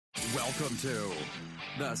Welcome to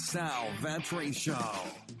the Sal Vetri Show.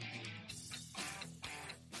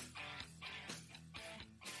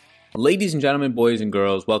 Ladies and gentlemen, boys and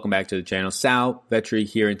girls, welcome back to the channel. Sal Vetri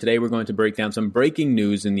here, and today we're going to break down some breaking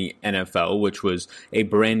news in the NFL, which was a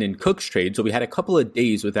Brandin Cooks trade. So we had a couple of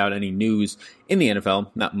days without any news in the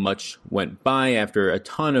NFL. Not much went by after a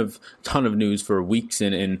ton of news for weeks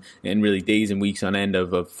and really days and weeks on end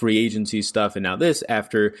of free agency stuff. And now this,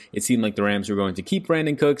 after it seemed like the Rams were going to keep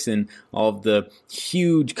Brandin Cooks and all of the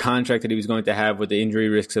huge contract that he was going to have with the injury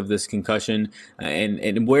risks of this concussion.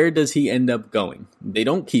 And where does he end up going? They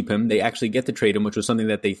don't keep him. They actually get to trade him, which was something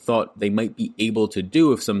that they thought they might be able to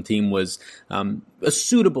do if some team was a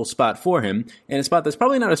suitable spot for him. And a spot that's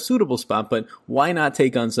probably not a suitable spot, but why not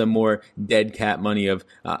take on some more dead cap money of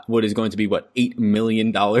what is going to be, $8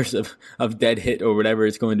 million of dead hit or whatever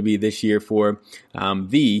it's going to be this year for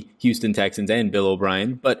the Houston Texans and Bill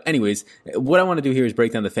O'Brien. But anyways, what I want to do here is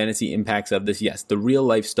break down the fantasy impacts of this. Yes, the real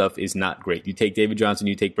life stuff is not great. You take David Johnson,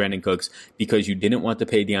 you take Brandin Cooks because you didn't want to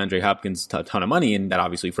pay DeAndre Hopkins a ton of money, and that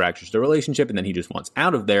obviously fractures the relationship, and then he just wants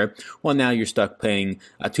out of there. Well, now you're stuck paying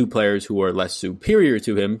two players who are less superior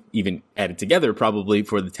to him, even added together probably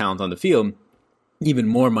for the talent on the field, even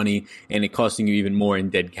more money, and it costing you even more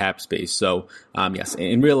in dead cap space. So, yes,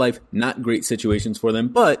 in real life, not great situations for them.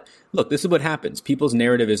 But look, this is what happens. People's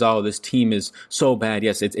narrative is, oh, this team is so bad.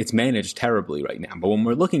 Yes, it's managed terribly right now. But when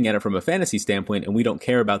we're looking at it from a fantasy standpoint, and we don't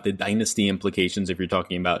care about the dynasty implications if you're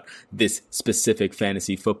talking about this specific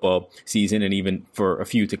fantasy football season, and even for a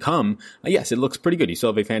few to come, yes, it looks pretty good. You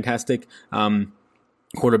still have a fantastic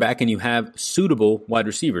quarterback, and you have suitable wide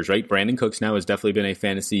receivers, right? Brandin Cooks now has definitely been a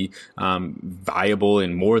fantasy viable,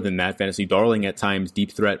 and more than that, fantasy darling at times,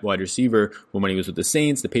 deep threat wide receiver when he was with the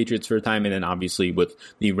Saints, the Patriots for a time, and then obviously with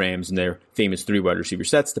the Rams and their famous 3 wide receiver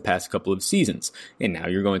sets the past couple of seasons. And now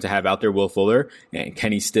you're going to have out there Will Fuller and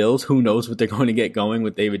Kenny Stills. Who knows what they're going to get going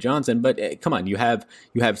with David Johnson? But come on, you have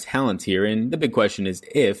talent here, and the big question is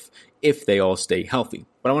if they all stay healthy.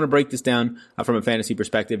 But I want to break this down from a fantasy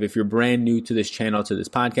perspective. If you're brand new to this channel, to this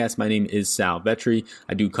podcast, my name is Sal Vetri.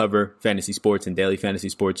 I do cover fantasy sports and daily fantasy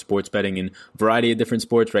sports betting, and a variety of different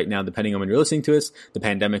sports right now, depending on when you're listening to us. The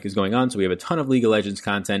pandemic is going on, so we have a ton of League of Legends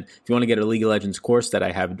content. If you want to get a League of Legends course that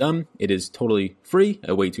I have done, it is totally free.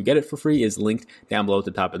 A way to get it for free is linked down below at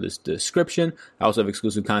the top of this description. I also have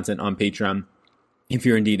exclusive content on Patreon if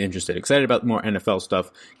you're indeed interested. Excited about more NFL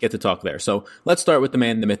stuff, get to talk there. So let's start with the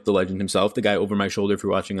man, the myth, the legend himself, the guy over my shoulder. If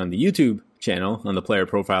you're watching on the YouTube channel, on the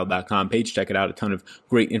playerprofile.com page, check it out. A ton of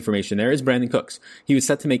great information there. Is Brandin Cooks. He was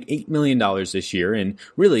set to make $8 million this year, and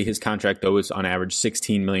really his contract, though, is on average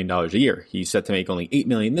 $16 million a year. He's set to make only $8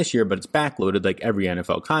 million this year, but it's backloaded like every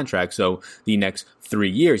NFL contract. So the next 3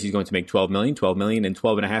 years, he's going to make $12 million, and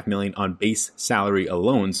 $12.5 million on base salary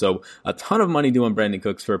alone. So a ton of money due on Brandin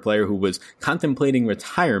Cooks for a player who was contemplating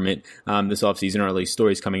retirement this offseason, or at least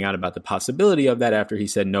stories coming out about the possibility of that after he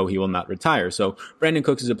said no, he will not retire. So Brandin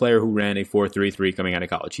Cooks is a player who ran a 4.33 coming out of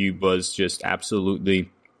college. He was just absolutely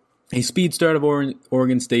a speedster out of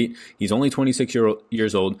Oregon State. He's only 26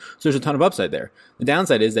 years old, so there's a ton of upside there. The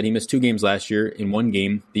downside is that he missed 2 games last year, in 1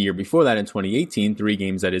 game the year before that in 2018, 3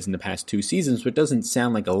 games that is in the past 2 seasons, so it doesn't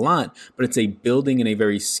sound like a lot, but it's a building and a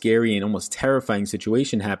very scary and almost terrifying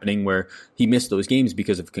situation happening where he missed those games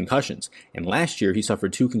because of concussions. And last year, he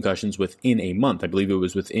suffered 2 concussions within a month. I believe it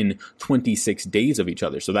was within 26 days of each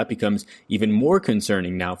other, so that becomes even more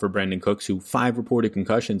concerning now for Brandin Cooks, who 5 reported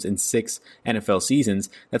concussions in 6 NFL seasons.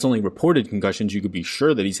 That's only reported concussions. You could be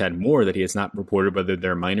sure that he's had more that he has not reported, whether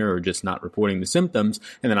they're minor or just not reporting the symptoms.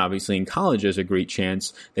 And then obviously in college, there's a great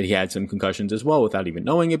chance that he had some concussions as well without even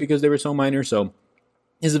knowing it because they were so minor. So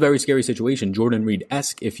is a very scary situation, Jordan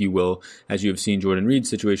Reed-esque, if you will, as you have seen Jordan Reed's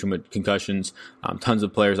situation with concussions. Tons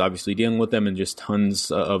of players obviously dealing with them, and just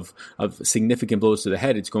tons of significant blows to the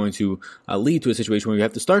head. It's going to lead to a situation where you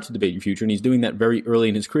have to start to debate your future, and he's doing that very early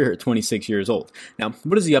in his career at 26 years old. Now,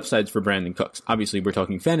 what is the upsides for Brandin Cooks? Obviously, we're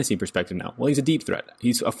talking fantasy perspective now. Well, he's a deep threat.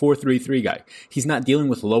 He's a 4.33 guy. He's not dealing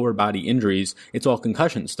with lower body injuries. It's all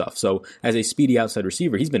concussion stuff. So as a speedy outside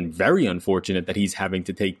receiver, he's been very unfortunate that he's having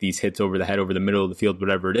to take these hits over the head, over the middle of the field,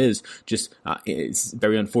 whatever it is. Just it's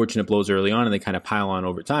very unfortunate blows early on, and they kind of pile on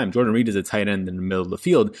over time. Jordan Reed is a tight end in the middle of the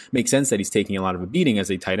field. Makes sense that he's taking a lot of a beating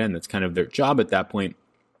as a tight end. That's kind of their job at that point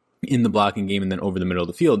in the blocking game and then over the middle of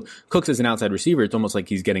the field. Cooks as an outside receiver, it's almost like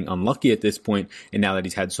he's getting unlucky at this point, and now that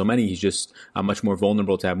he's had so many, he's just much more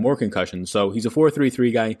vulnerable to have more concussions. So he's a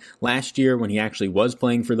 4.33 guy. Last year, when he actually was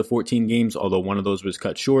playing for the 14 games, although one of those was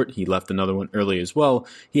cut short, he left another one early as well,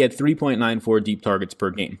 he had 3.94 deep targets per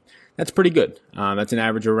game. That's pretty good. That's an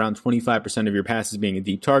average of around 25% of your passes being a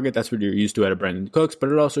deep target. That's what you're used to out of Brandin Cooks,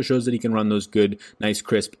 but it also shows that he can run those good, nice,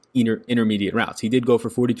 crisp, intermediate routes. He did go for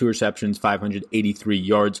 42 receptions, 583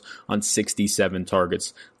 yards on 67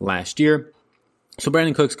 targets last year. So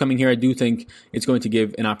Brandin Cooks coming here, I do think it's going to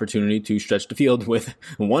give an opportunity to stretch the field with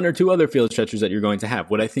one or two other field stretchers that you're going to have.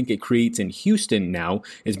 What I think it creates in Houston now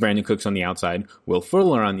is Brandin Cooks on the outside, Will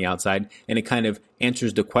Fuller on the outside, and it kind of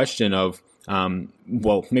answers the question of,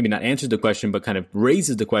 maybe not answers the question, but kind of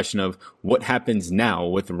raises the question of what happens now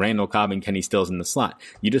with Randall Cobb and Kenny Stills in the slot.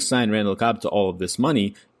 You just signed Randall Cobb to all of this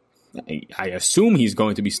money. I assume he's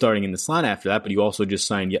going to be starting in the slot after that, but you also just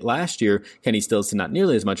signed yet last year Kenny Stills to not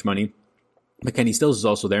nearly as much money. But Kenny Stills is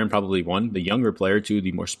also there, and probably the younger player, two,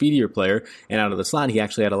 the more speedier player. And out of the slot, he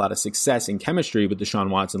actually had a lot of success in chemistry with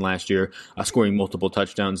Deshaun Watson last year, scoring multiple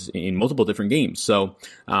touchdowns in multiple different games. So,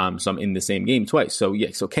 some in the same game twice. So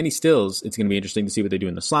Kenny Stills, it's going to be interesting to see what they do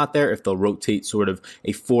in the slot there, if they'll rotate sort of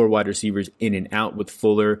a 4 wide receivers in and out with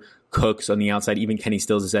Fuller, Cooks on the outside. Even Kenny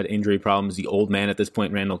Stills has had injury problems. The old man at this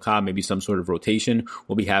point, Randall Cobb, maybe some sort of rotation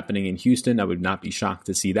will be happening in Houston. I would not be shocked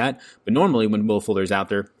to see that. But normally when Will Fuller's out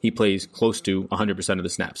there, he plays close to 100% of the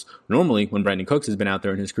snaps. Normally when Brandin Cooks has been out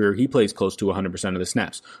there in his career, he plays close to 100% of the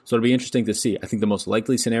snaps. So it'll be interesting to see. I think the most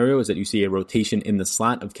likely scenario is that you see a rotation in the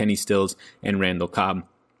slot of Kenny Stills and Randall Cobb.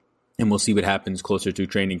 And we'll see what happens closer to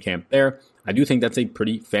training camp there. I do think that's a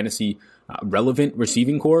pretty fantasy relevant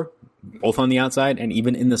receiving core, both on the outside and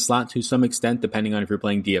even in the slot to some extent, depending on if you're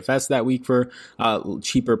playing DFS that week for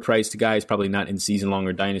cheaper priced guys, probably not in season long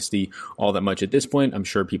or dynasty all that much at this point. I'm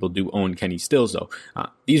sure people do own Kenny Stills though.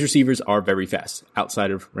 These receivers are very fast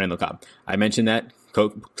outside of Randall Cobb. I mentioned that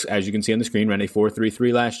Cooks, as you can see on the screen, ran a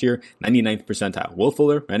 4.33 last year, 99th percentile. Will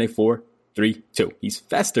Fuller ran a 4.32. He's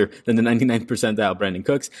faster than the 99th percentile Brandin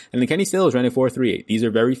Cooks. And then Kenny Stills ran a 4.38. These are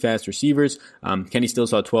very fast receivers. Kenny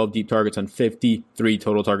Stills saw 12 deep targets on 53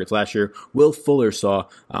 total targets last year. Will Fuller saw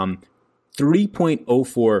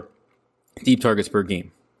 3.04 deep targets per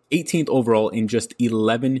game. 18th overall in just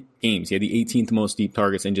 11 games. He had the 18th most deep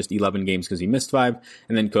targets in just 11 games because he missed 5.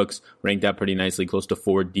 And then Cooks ranked out pretty nicely, close to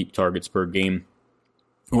 4 deep targets per game.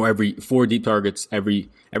 Or every 4 deep targets, every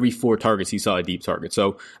 4 targets he saw a deep target.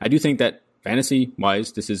 So I do think that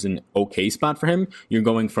fantasy-wise, this is an okay spot for him. You're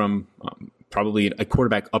going from probably a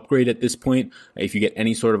quarterback upgrade at this point. If you get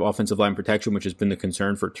any sort of offensive line protection, which has been the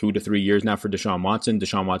concern for 2 to 3 years now for Deshaun Watson,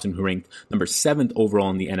 who ranked number 7th overall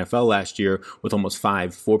in the NFL last year with almost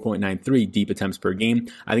 4.93 deep attempts per game.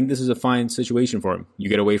 I think this is a fine situation for him. You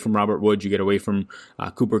get away from Robert Woods, you get away from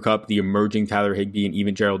Cooper Kupp, the emerging Tyler Higbee, and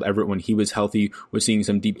even Gerald Everett when he was healthy was seeing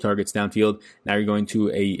some deep targets downfield. Now you're going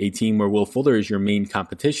to a team where Will Fuller is your main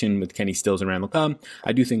competition with Kenny Stills and Randall Cobb.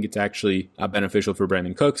 I do think it's actually beneficial for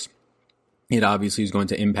Brandin Cooks. It obviously is going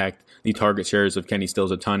to impact the target shares of Kenny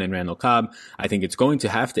Stills a ton and Randall Cobb. I think it's going to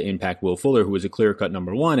have to impact Will Fuller, who is a clear-cut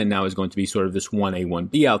number 1 and now is going to be sort of this 1A,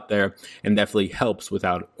 1B out there, and definitely helps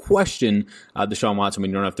without question Deshaun Watson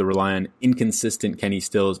when you don't have to rely on inconsistent Kenny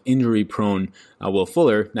Stills, injury-prone Will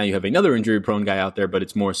Fuller. Now you have another injury-prone guy out there, but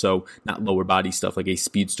it's more so not lower body stuff like a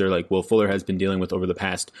speedster like Will Fuller has been dealing with over the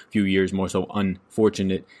past few years, more so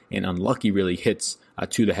unfortunate and unlucky really hits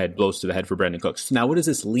to the head, blows to the head for Brandin Cooks. So now what does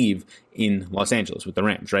this leave in Los Angeles with the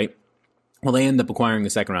Rams, right? Well, they end up acquiring a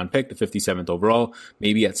second-round pick, the 57th overall.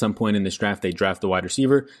 Maybe at some point in this draft, they draft a wide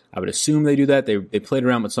receiver. I would assume they do that. They played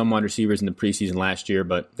around with some wide receivers in the preseason last year,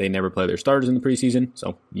 but they never play their starters in the preseason.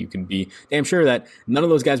 So you can be damn sure that none of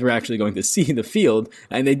those guys were actually going to see the field,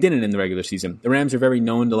 and they didn't in the regular season. The Rams are very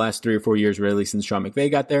known the last 3 or 4 years, really, since Sean McVay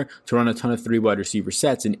got there, to run a ton of 3 wide receiver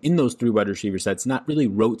sets, and in those 3 wide receiver sets, not really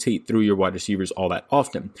rotate through your wide receivers all that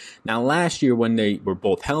often. Now, last year, when they were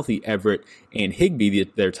both healthy, Everett and Higbee,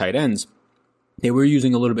 their tight ends, they were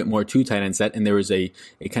using a little bit more 2 tight end set, and there was a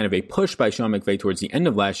kind of a push by Sean McVay towards the end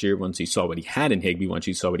of last year once he saw what he had in Higbee, once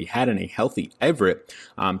he saw what he had in a healthy Everett,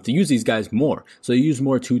 to use these guys more. So they used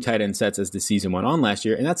more 2 tight end sets as the season went on last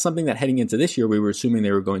year, and that's something that heading into this year we were assuming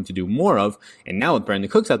they were going to do more of, and now with Brandin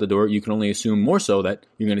Cooks out the door, you can only assume more so that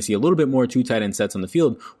you're going to see a little bit more 2 tight end sets on the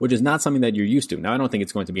field, which is not something that you're used to. Now, I don't think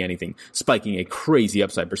it's going to be anything spiking a crazy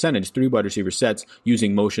upside percentage. 3 wide receiver sets,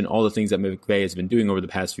 using motion, all the things that McVay has been doing over the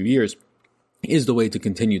past few years is the way to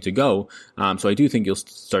continue to go. So I do think you'll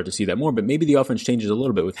start to see that more, but maybe the offense changes a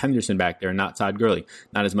little bit with Henderson back there, not Todd Gurley.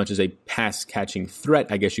 Not as much as a pass-catching threat,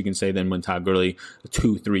 I guess you can say, than when Todd Gurley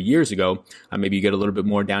 2-3 years ago. Maybe you get a little bit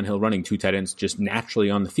more downhill running, 2 tight ends just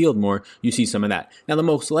naturally on the field more. You see some of that. Now, the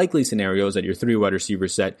most likely scenario is that your 3 wide receiver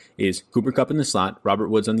set is Cooper Kupp in the slot, Robert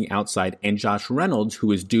Woods on the outside, and Josh Reynolds,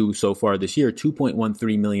 who is due so far this year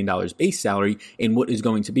 $2.13 million base salary in what is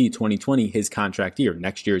going to be 2020, his contract year.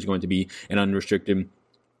 Next year is going to be an unrestricted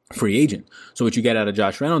free agent. So what you get out of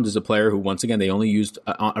Josh Reynolds is a player who, once again, they only used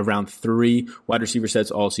around 3 wide receiver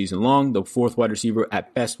sets all season long. The 4th wide receiver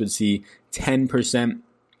at best would see 10%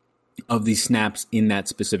 of the snaps in that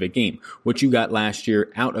specific game. What you got last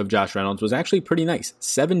year out of Josh Reynolds was actually pretty nice.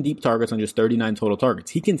 7 deep targets on just 39 total targets.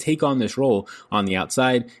 He can take on this role on the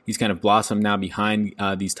outside. He's kind of blossomed now behind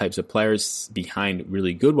these types of players, behind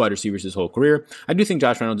really good wide receivers his whole career. I do think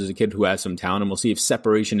Josh Reynolds is a kid who has some talent, and we'll see if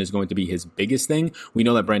separation is going to be his biggest thing. We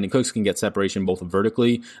know that Brandin Cooks can get separation both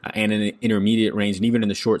vertically and in the intermediate range, and even in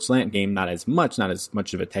the short slant game, not as much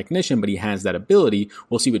of a technician, but he has that ability.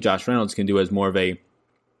 We'll see what Josh Reynolds can do as more of a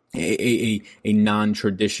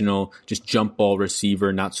non-traditional just jump ball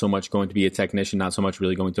receiver, not so much going to be a technician, not so much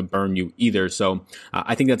really going to burn you either. So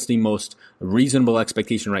I think that's the most reasonable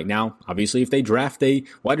expectation right now. Obviously, if they draft a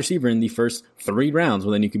wide receiver in the first 3 rounds,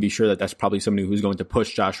 well, then you can be sure that that's probably somebody who's going to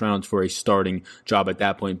push Josh Reynolds for a starting job at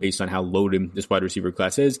that point based on how loaded this wide receiver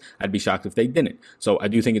class is. I'd be shocked if they didn't. So I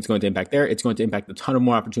do think it's going to impact there. It's going to impact a ton of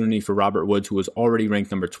more opportunity for Robert Woods, who was already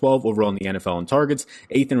ranked number 12 overall in the NFL in targets,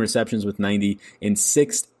 8th in receptions with 90, and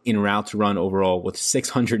 6th in routes run overall with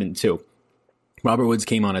 602. Robert Woods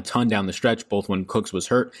came on a ton down the stretch, both when Cooks was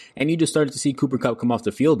hurt, and you just started to see Cooper Kupp come off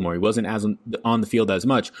the field more. He wasn't as on the field as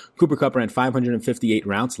much. Cooper Kupp ran 558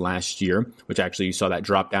 routes last year, which actually you saw that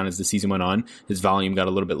drop down as the season went on. His volume got a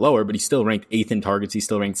little bit lower, but he still ranked 8th in targets. He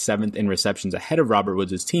still ranked 7th in receptions, ahead of Robert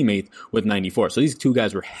Woods, his teammate, with 94. So these 2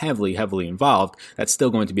 guys were heavily involved. That's still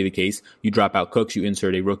going to be the case. You drop out Cooks, you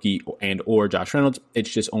insert a rookie and or Josh Reynolds. It's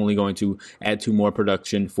just only going to add to more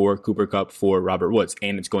production for Cooper Kupp, for Robert Woods,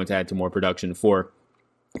 and it's going to add to more production for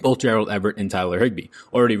both Gerald Everett and Tyler Higbee.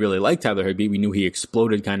 Already really liked Tyler Higbee. We knew he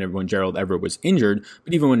exploded kind of when Gerald Everett was injured,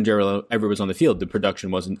 but even when Gerald Everett was on the field, the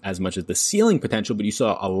production wasn't as much as the ceiling potential, but you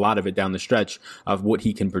saw a lot of it down the stretch of what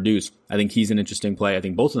he can produce. I think he's an interesting play. I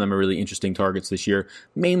think both of them are really interesting targets this year,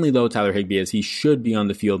 mainly though Tyler Higbee, as he should be on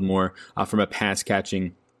the field more from a pass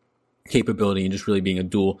catching capability and just really being a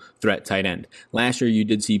dual threat tight end. Last year, you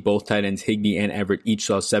did see both tight ends, Higbee and Everett, each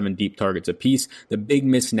saw 7 deep targets apiece. The big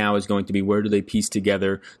miss now is going to be where do they piece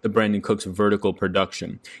together the Brandin Cooks vertical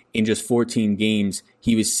production. In just 14 games,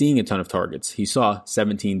 he was seeing a ton of targets. He saw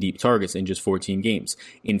 17 deep targets in just 14 games.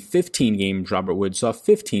 In 15 games, Robert Woods saw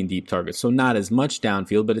 15 deep targets, so not as much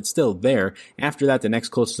downfield, but it's still there. After that, the next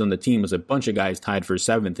closest on the team was a bunch of guys tied for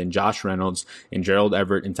 7th in Josh Reynolds and Gerald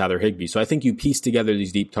Everett and Tyler Higbee. So I think you piece together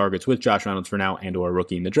these deep targets with Josh Reynolds for now and or a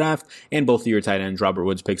rookie in the draft, and both of your tight ends, Robert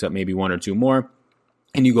Woods picks up maybe 1 or 2 more.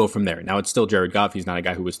 And you go from there. Now, it's still Jared Goff. He's not a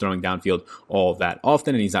guy who was throwing downfield all that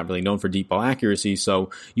often, and he's not really known for deep ball accuracy. So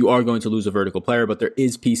you are going to lose a vertical player, but there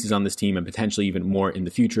is pieces on this team and potentially even more in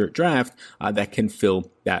the future draft that can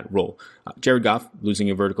fill that role. Jared Goff losing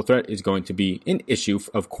a vertical threat is going to be an issue,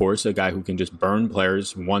 of course, a guy who can just burn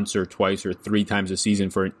players once or twice or 3 times a season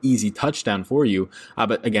for an easy touchdown for you.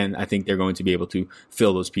 But again, I think they're going to be able to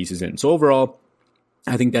fill those pieces in. So overall,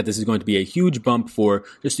 I think that this is going to be a huge bump for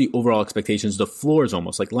just the overall expectations. The floor is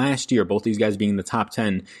almost like last year, both these guys being in the top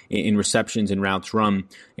 10 in receptions and routes run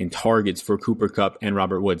and targets for Cooper Kupp and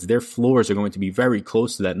Robert Woods. Their floors are going to be very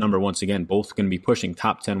close to that number once again. Both going to be pushing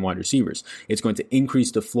top 10 wide receivers. It's going to increase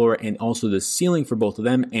the floor and also the ceiling for both of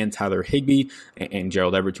them and Tyler Higbee and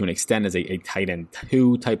Gerald Everett to an extent as a tight end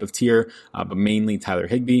 2 type of tier, but mainly Tyler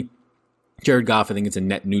Higbee. Jared Goff, I think it's a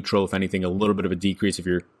net neutral. If anything, a little bit of a decrease. If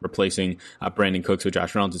you're replacing Brandin Cooks with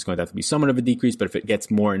Josh Reynolds, it's going to have to be somewhat of a decrease. But if it gets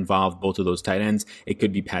more involved, both of those tight ends, it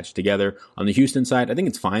could be patched together. On the Houston side, I think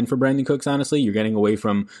it's fine for Brandin Cooks, honestly. You're getting away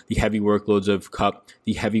from the heavy workloads of Kupp,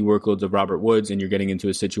 the heavy workloads of Robert Woods, and you're getting into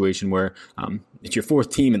a situation where it's your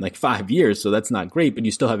 4th team in like 5 years, so that's not great, but you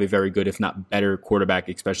still have a very good, if not better, quarterback,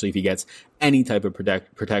 especially if he gets any type of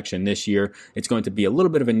protection this year. It's going to be a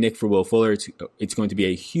little bit of a nick for Will Fuller. It's going to be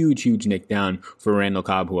a huge nick down for Randall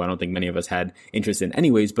Cobb, who I don't think many of us had interest in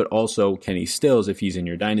anyways, but also Kenny Stills if he's in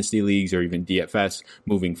your dynasty leagues or even DFS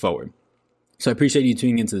moving forward. So I appreciate you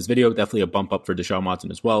tuning into this video. Definitely a bump up for Deshaun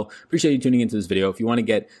Watson as well. Appreciate you tuning into this video. If you want to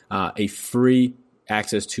get a free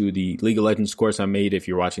access to the League of Legends course I made, if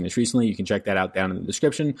you're watching this recently, you can check that out down in the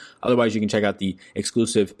description. Otherwise, you can check out the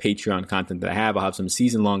exclusive Patreon content that I have. I'll have some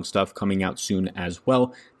season-long stuff coming out soon as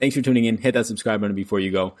well. Thanks for tuning in. Hit that subscribe button before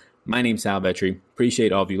you go. My name's Sal Vetri.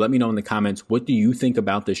 Appreciate all of you. Let me know in the comments, what do you think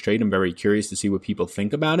about this trade? I'm very curious to see what people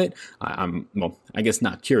think about it. Well, I guess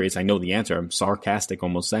not curious. I know the answer. I'm sarcastic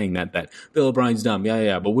almost saying that Bill O'Brien's dumb.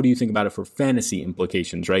 Yeah. But what do you think about it for fantasy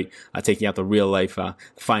implications, right? Taking out the real life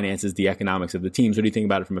finances, the economics of the teams. What do you think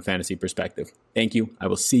about it from a fantasy perspective? Thank you. I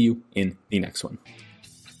will see you in the next one.